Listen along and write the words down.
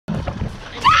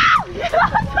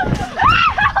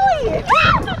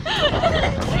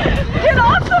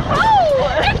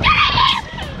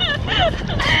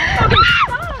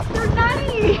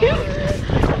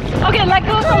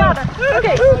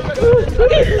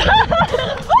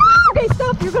Okay,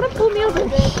 stop. You're gonna pull me over.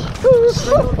 Look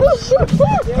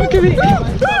at me.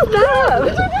 Stop.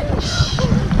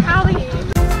 Allie.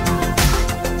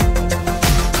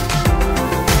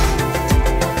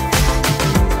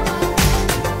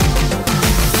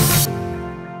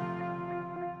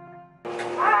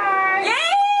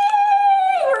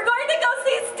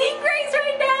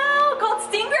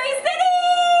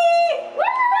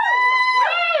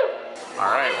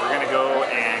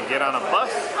 On a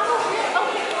bus,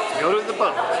 go to the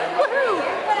boat.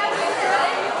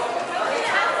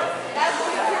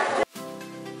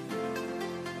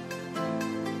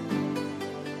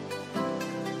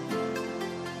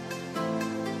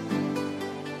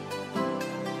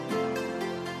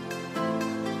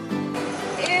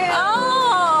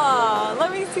 Oh,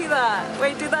 let me see that.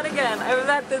 Wait, do that again. I was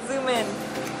at the zoom in.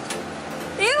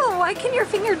 Ew, why can your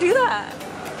finger do that?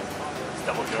 It's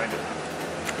double jointed.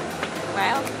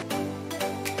 Wow.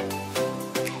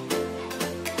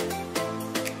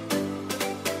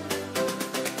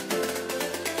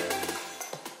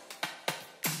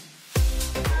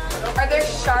 Are there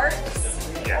sharks?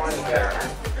 Yes.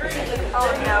 Oh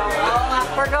no.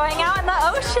 We're going out in the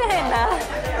ocean.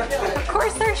 Of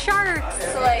course there's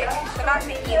sharks. So like, they're not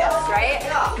gonna eat us, right?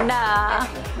 Nah.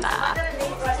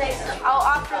 I'll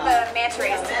offer the manta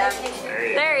rays to them.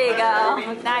 There you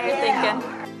go. Now you're thinking.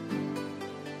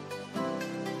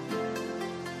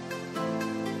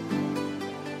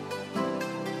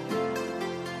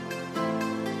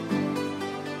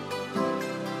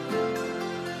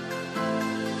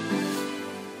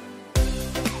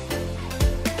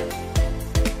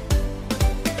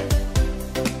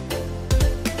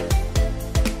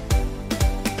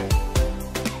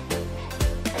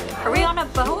 Are we on a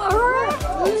boat, Aurora?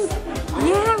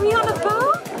 Yeah, are we on a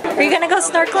boat? Are you gonna go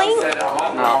snorkeling?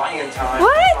 No.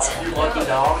 What?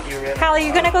 Hallie,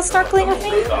 you gonna go snorkeling with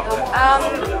me? I'm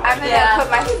gonna put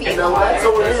my feet in the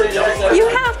water. You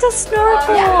have to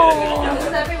snorkel.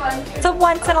 It's a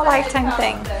once in a lifetime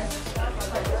thing.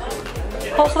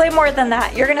 Hopefully more than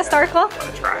that. You're gonna snorkel?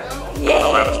 Try. Yay.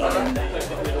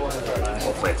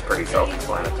 Hopefully it's pretty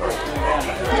self-explanatory.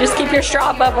 Just keep your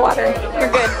straw above water. You're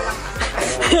good.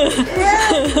 I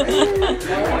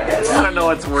don't know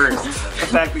what's worse. The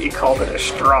fact that you called it a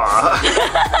straw.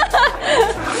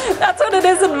 That's what it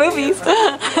is in movies.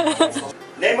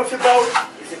 Name of your boat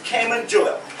is the Cayman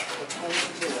Jewel.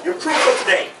 Your crew for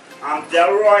today. I'm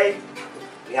Delroy.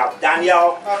 We have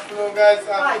Danielle. Afternoon, guys.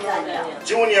 Afternoon.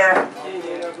 Junior.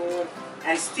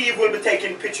 And Steve will be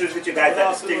taking pictures with you guys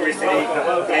at the Stingray City,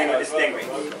 playing with the Stingray.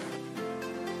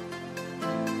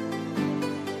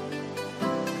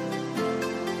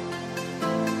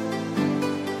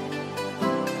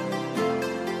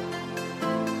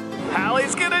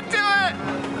 Hallie's gonna do it!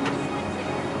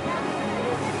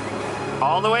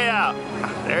 All the way out.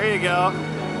 There you go.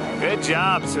 Good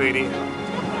job, sweetie.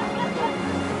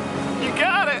 You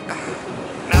got it!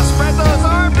 Now spread those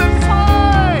arms and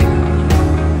fly!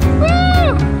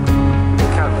 Woo!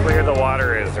 Look how clear the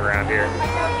water is around here.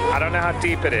 I don't know how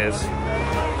deep it is,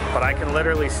 but I can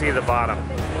literally see the bottom.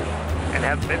 And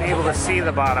have been able to see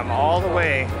the bottom all the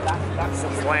way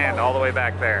since land, all the way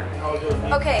back there.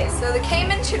 Okay, so the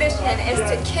Cayman tradition is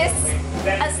to kiss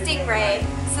a stingray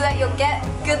so that you'll get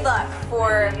good luck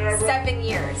for 7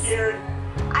 years.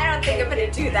 I don't think I'm gonna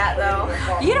do that though.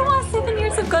 You don't want 7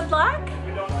 years of good luck?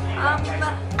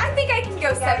 I think I can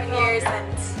go 7 years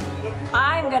and...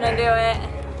 I'm gonna do it.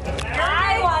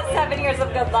 I want 7 years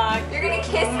of good luck. You're gonna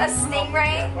kiss a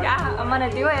stingray? Yeah, I'm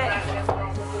gonna do it.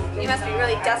 You must be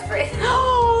really desperate.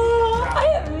 I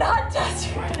am not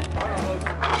desperate.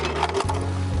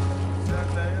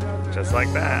 Just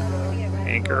like that.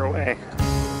 Anchor away.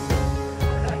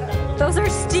 Those are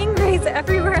stingrays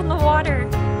everywhere in the water.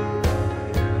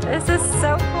 This is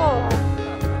so cool.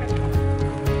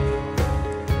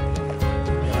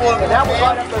 And that was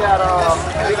right after that,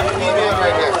 big female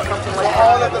right here.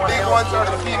 All of the big ones are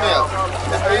the females.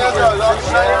 The males are a lot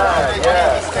shorter.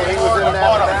 So he was in that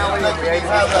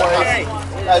valley.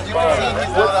 As you can see,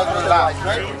 he's not as relaxed,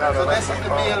 right? So this is the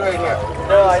male right here.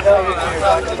 No, I know what you're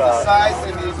talking The about. size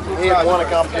and he's He had won a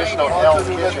competition on Hell's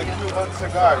Kitchen. Cuban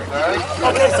cigars, alright?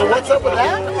 Okay, so what's up with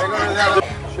that?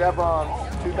 Chevron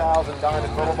 2000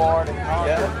 Diamond Boulevard in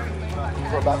Concord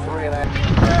for about 3.5.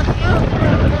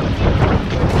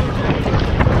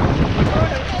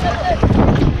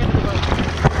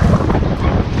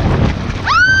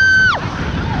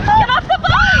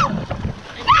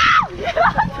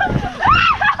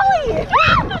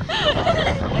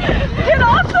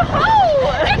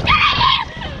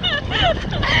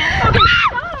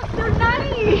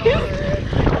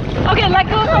 Okay, let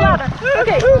go of the ladder.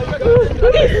 Okay.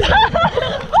 Okay, stop.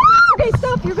 Okay,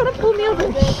 stop. You're gonna pull me over.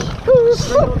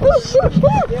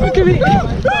 Okay, wait.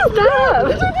 Stop.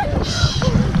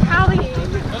 Hallie.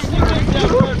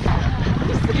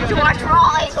 You have to watch for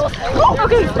all angles.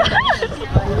 Okay, stop.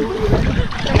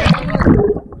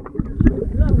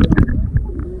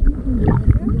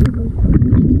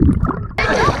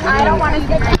 I don't want to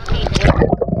get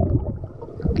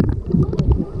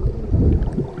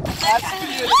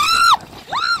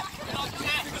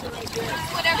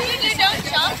Whatever you do, don't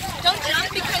jump. Don't jump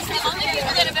because the only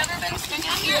people that have ever been stung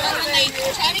out here are when they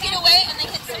try to get away and they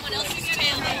hit someone else's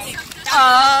tail.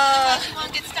 That's you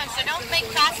won't get stung. So don't make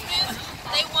fast moves.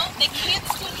 They can't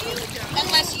sting you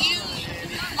unless you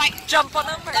like jump on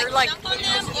them or like jump on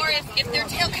them, or if their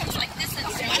tail comes like this and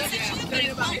swats at you, but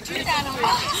it won't do that on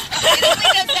it only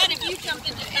does that if you jump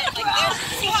into it. Like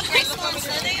see how graceful and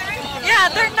slow they are? yeah,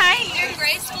 they're nice. They're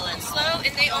graceful and slow,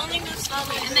 and they only move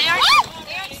slowly, and they aren't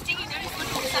stinging. They're just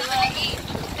looking for something to eat.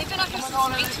 They've been up here since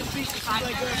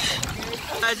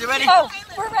 1865. Guys, you ready? Oh,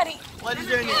 we're ready. What is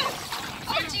your name?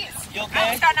 Oh, jeez. You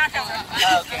okay? Start knocked over.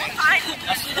 Okay.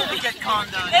 Let me get calm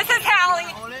down. This is Hallie.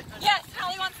 Hold it. Yes,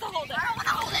 Hallie wants to hold it. I don't want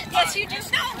to hold it. Yes, you do.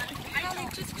 No. I don't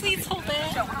think. Just please hold it.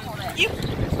 I don't want to hold it. You.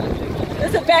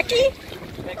 Is it Becky?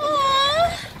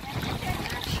 Aww.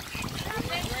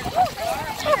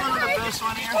 The best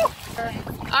one here.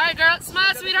 Alright, girl.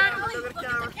 Smile, sweetheart. Look at the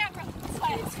camera.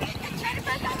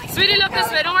 Sweetie, look this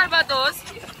way. Don't worry about those.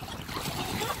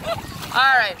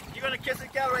 Alright. You're gonna kiss the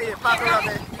camera right here. Pack her up,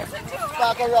 baby.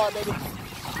 Pack her up, baby.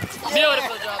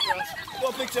 Beautiful job, girls. Go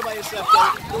a picture by yourself,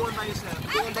 baby. Go one by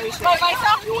yourself. Go one by yourself. By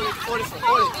myself? Hold it, hold it,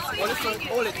 hold it,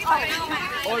 hold it,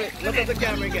 hold it. Look at the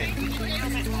camera again.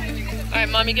 Alright,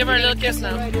 mommy, give her a little kiss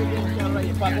now. Right here, camera right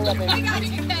here. Pack her up, baby.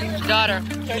 Got her.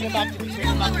 Turn your back to me. Turn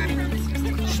your back to me.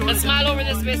 And smile over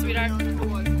this way, sweetheart.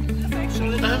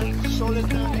 Shoulder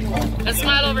down. And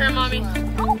smile over here, mommy.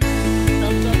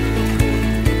 Thumbs up.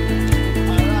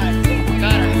 Alright.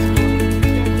 Got her.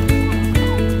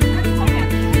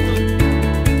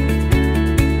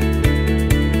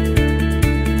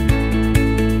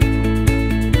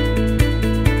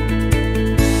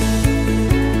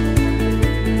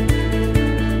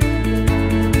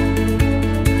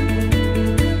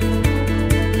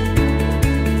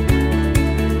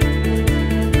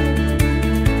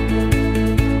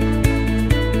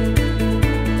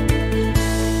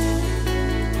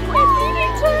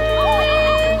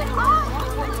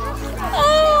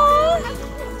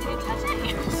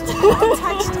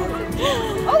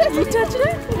 You touched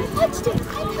it? I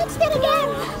touched it again.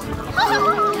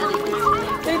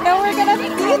 They know we're gonna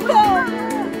feed them.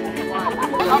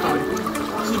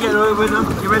 You get over now.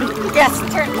 You ready? Yes,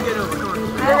 turn. You get over. Come on.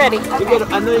 We're ready. You get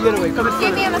over. I know you get away. Come in front.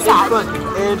 Give me a massage.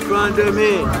 In front of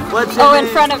me. What's your Oh, in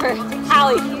name? front of her.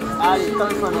 Hallie. Ali, come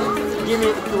in front of me. Give me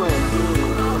the two hands.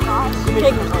 Give me the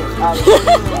two hands. Ali,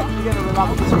 you gotta relax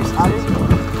this wrist. Ali,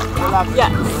 relax.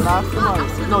 Yes. Relax. Come on.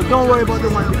 No, don't worry about the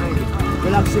one behind you.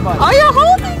 Relax your body. Oh, you're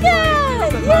holding it. Yay.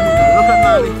 Look at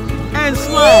Molly. And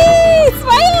smile. Yay,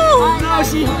 smile. No,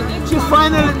 she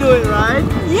finally do it, right?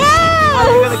 Yeah.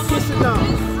 Ali, you're gonna kiss it down.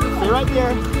 Stay right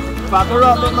there. Back her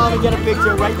up, let Mommy get a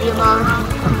picture right there, Mommy.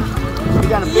 You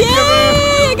got a picture of her?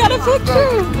 Yay, I got a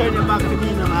picture. Turn your back to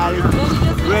me now, Ali.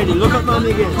 Ready, look at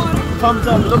Mommy again. Thumbs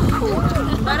up, look cool.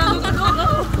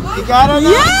 You got her now?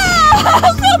 Yeah,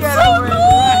 that's so cool.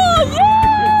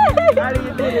 Yay. Ali,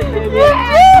 you did it, baby. You did it.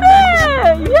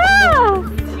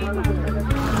 Yeah.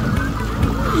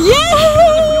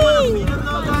 Yay.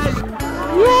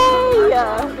 Yay.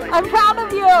 I'm proud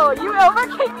of you. You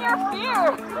overcame your fear.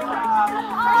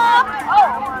 Oh.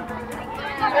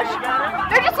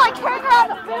 They're just like carrying around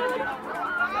the food.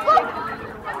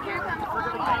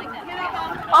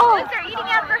 Oh, they're eating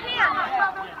out of their hands.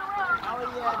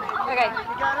 Okay.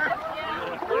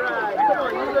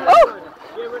 Oh.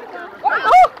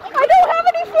 Oh, I don't have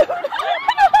any food. I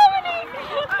don't have any.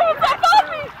 It's like on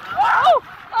me. Oh.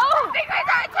 Oh. Stingrays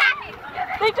are attacking.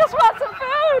 They just want some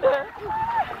food.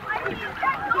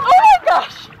 Oh my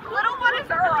gosh. Little one is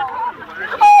early.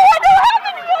 Oh, I don't have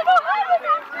any. I don't have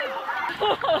any.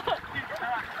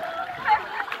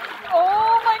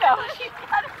 Oh my gosh.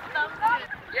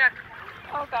 Yeah.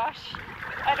 Oh gosh.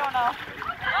 I don't know.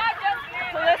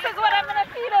 So this is what I'm gonna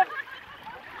feed him.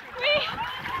 Wait.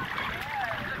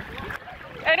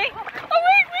 Ready? Oh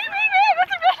wait, it's ready.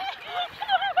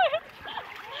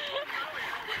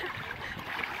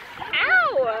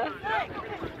 Ow!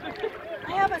 I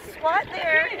have a spot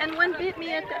there, and one bit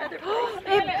me at the other place. It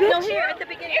bit you? Here at the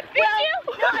beginning. It bit you?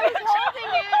 No, I was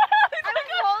holding it.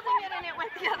 And it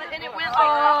went the other, and it went like that.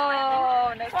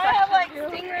 Oh, nice. So I have like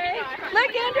stingray.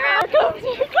 Look, Andrew.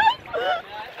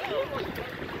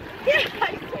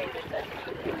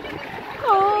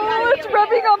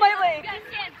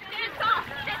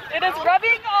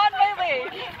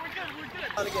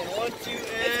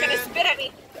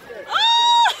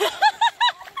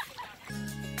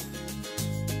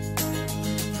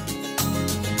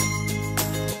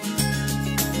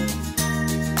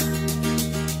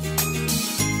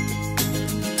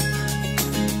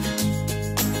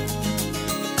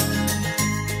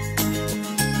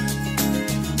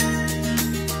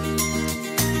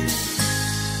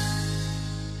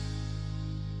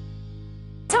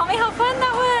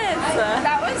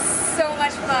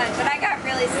 fun, but I got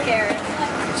really scared.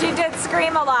 She did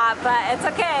scream a lot, but it's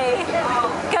okay.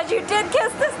 Because you did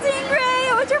kiss the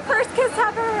stingray. It was your first kiss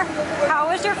ever.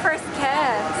 How was your first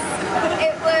kiss?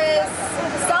 It was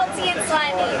salty and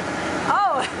slimy.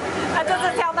 Oh, that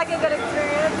doesn't sound like a good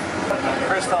experience.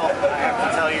 Crystal, I have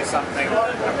to tell you something.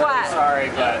 I'm really sorry,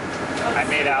 but I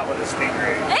made out with a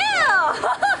stingray. Ew!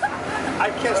 I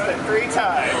kissed it 3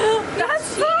 times. That's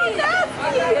so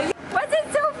nasty. Was it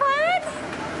so fun?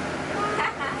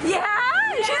 Yeah?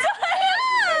 She's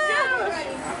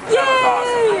That was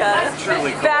awesome. That's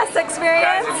truly cool. Best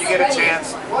experience? Guys, if you get a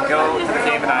chance, go to the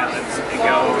Cayman Islands and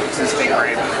go to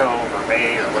Stingray Cove or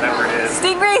Bay or whatever it is.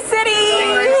 Stingray City!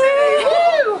 Stingray City!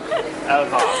 Woo! That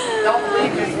was awesome. Don't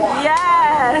leave me.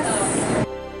 Yes!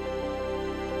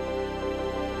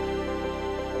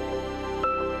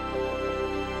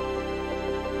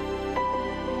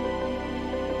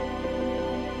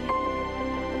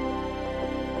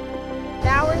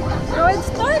 Now we're going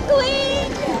snorkeling!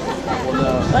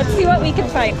 Let's see what we can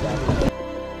find.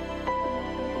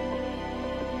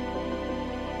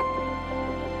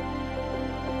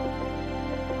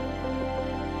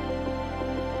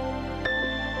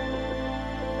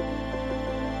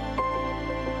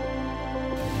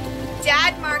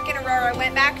 Dad, Mark, and Aurora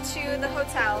went back to the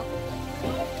hotel,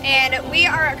 and we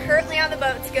are currently on the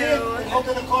boat to go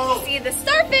see the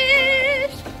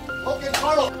starfish.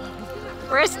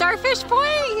 We're at Starfish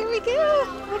Point. Here we go.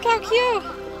 Look how cute.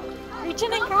 Reach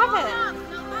in and grab it.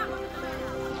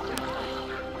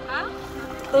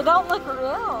 They don't look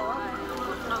real.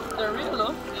 They're real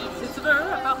though.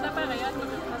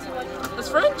 It's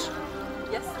French?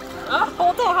 Yes. Oh,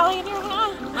 hold it, Holly, in your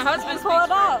hand. My husband pull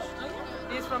it up.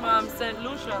 He's from St.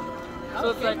 Lucia. So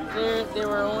it's like they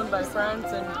were owned by France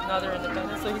and now they're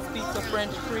independent. So he speaks a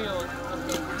French Creole.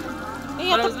 You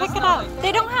have to pick it up.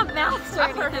 They don't have mouths or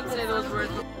I've heard anything. him say those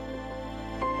words.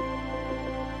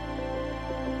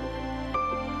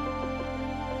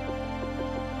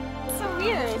 It's so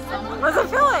weird. What's it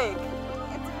feel like?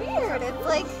 It's weird. It's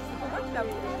like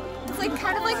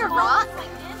kind of like a rock.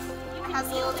 It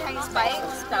has little tiny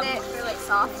spikes, but they're like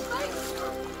soft spikes.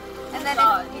 And then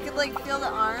you could like feel the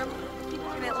arm,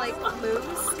 and it like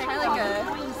moves. Kind of like a,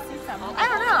 I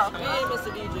don't know.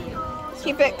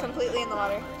 Keep it completely in the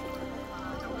water.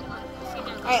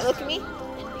 All right, look at me.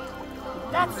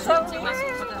 That's so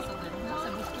weird.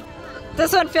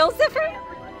 This one feels different?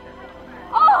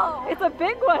 Oh, it's a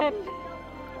big one.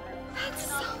 That's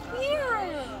so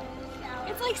weird.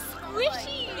 It's like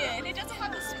squishy, and it doesn't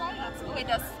have the spikes. Oh, it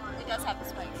does. It does have the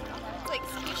spikes. It's like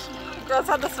squishy. It does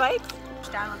have the spikes?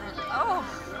 Down on it. Oh,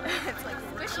 it's like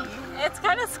squishy. It's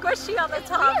kind of squishy on the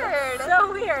top. Weird.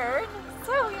 So weird.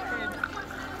 So weird.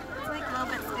 It's like a little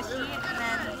bit squishy, and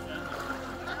then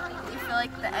you feel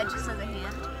like the edges of the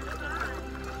hand.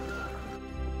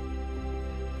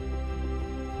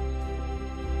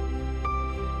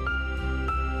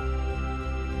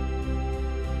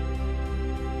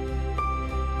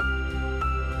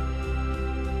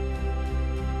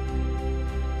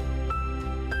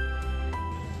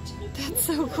 That's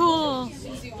so cool.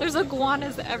 There's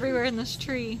iguanas everywhere in this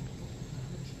tree.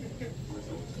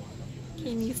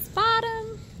 Can you spot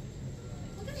them?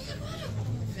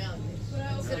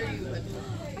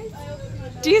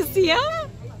 Do you see them?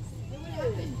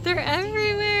 They're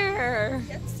everywhere.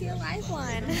 Get to see a live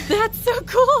one. That's so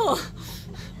cool.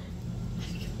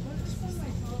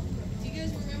 Do you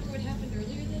guys remember what happened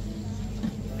earlier that day?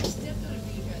 I stepped on it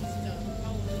for you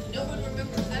guys. No one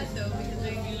remembers that though because I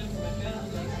knew my mouth.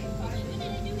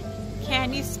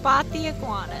 Can you spot the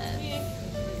iguanas?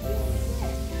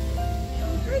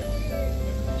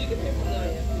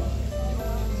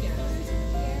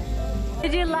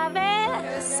 Did you love it?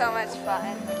 It was so much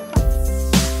fun.